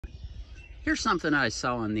Here's something I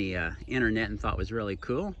saw on the internet and thought was really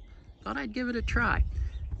cool. Thought I'd give it a try.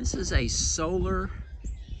 This is a solar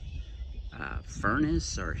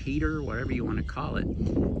furnace or heater, whatever you want to call it.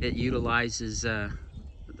 It utilizes the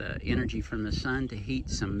energy from the sun to heat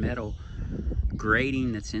some metal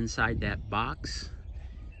grating that's inside that box.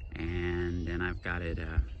 And then I've got it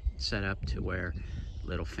set up to where a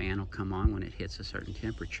little fan will come on when it hits a certain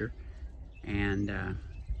temperature. And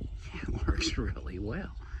it works really well.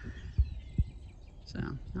 So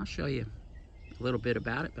I'll show you a little bit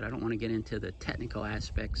about it, but I don't want to get into the technical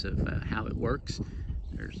aspects of how it works.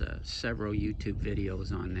 There's several YouTube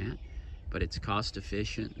videos on that, but it's cost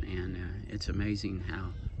efficient and it's amazing how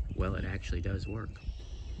well it actually does work.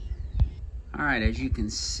 All right, as you can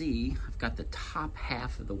see, I've got the top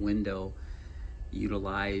half of the window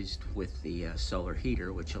utilized with the solar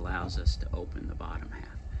heater, which allows us to open the bottom half.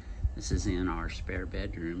 This is in our spare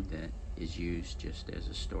bedroom that is used just as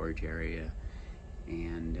a storage area,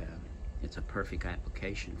 and it's a perfect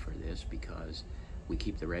application for this because we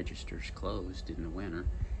keep the registers closed in the winter,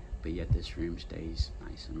 but yet this room stays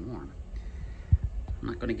nice and warm. I'm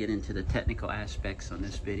not going to get into the technical aspects on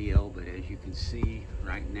this video, but as you can see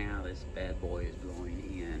right now, this bad boy is blowing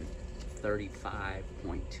in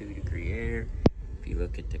 35.2 degree air. If you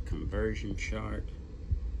look at the conversion chart,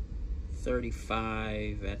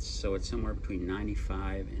 35, so it's somewhere between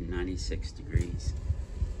 95 and 96 degrees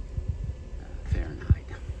Fahrenheit.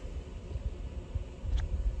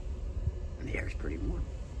 And the air's pretty warm.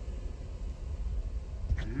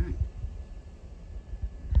 All right.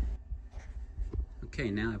 Okay,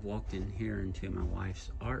 now I've walked in here into my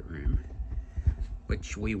wife's art room,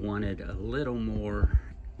 which we wanted a little more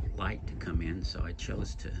light to come in, so I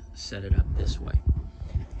chose to set it up this way.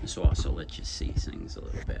 This will also let you see things a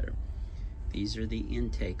little better. These are the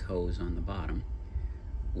intake hose on the bottom,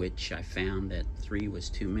 which I found that 3 was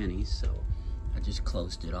too many, so I just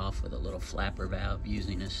closed it off with a little flapper valve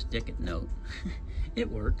using a stick-it note. It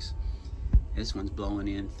works. This one's blowing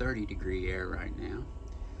in 30 degree air right now.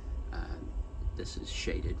 This is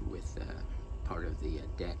shaded with part of the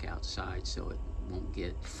deck outside, so it won't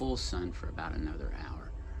get full sun for about another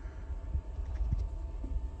hour.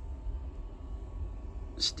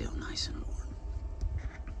 Still nice and warm.